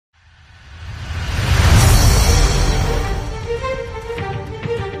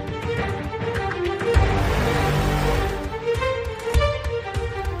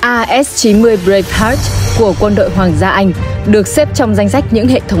AS90 Braveheart của quân đội Hoàng gia Anh được xếp trong danh sách những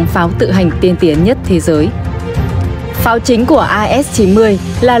hệ thống pháo tự hành tiên tiến nhất thế giới. Pháo chính của AS90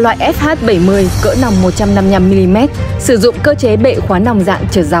 là loại FH70 cỡ nòng 155mm, sử dụng cơ chế bệ khóa nòng dạng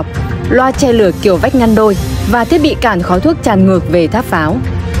trượt dọc, loa che lửa kiểu vách ngăn đôi và thiết bị cản khói thuốc tràn ngược về tháp pháo.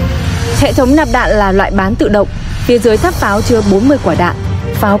 Hệ thống nạp đạn là loại bán tự động, phía dưới tháp pháo chứa 40 quả đạn.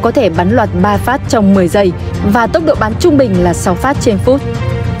 Pháo có thể bắn loạt 3 phát trong 10 giây và tốc độ bắn trung bình là 6 phát trên phút.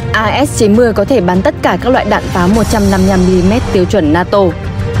 AS90 có thể bắn tất cả các loại đạn pháo 155mm tiêu chuẩn NATO.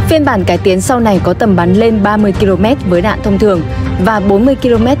 Phiên bản cải tiến sau này có tầm bắn lên 30 km với đạn thông thường và 40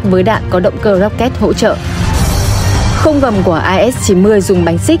 km với đạn có động cơ rocket hỗ trợ. Khung gầm của AS90 dùng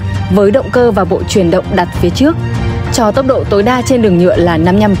bánh xích với động cơ và bộ truyền động đặt phía trước, cho tốc độ tối đa trên đường nhựa là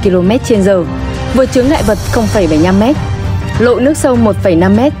 55 km/h, vượt chướng ngại vật 0,75m, lộ nước sâu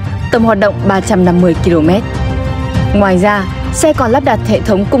 1,5m, tầm hoạt động 350 km. Ngoài ra, xe còn lắp đặt hệ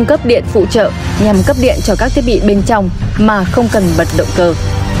thống cung cấp điện phụ trợ nhằm cấp điện cho các thiết bị bên trong mà không cần bật động cơ.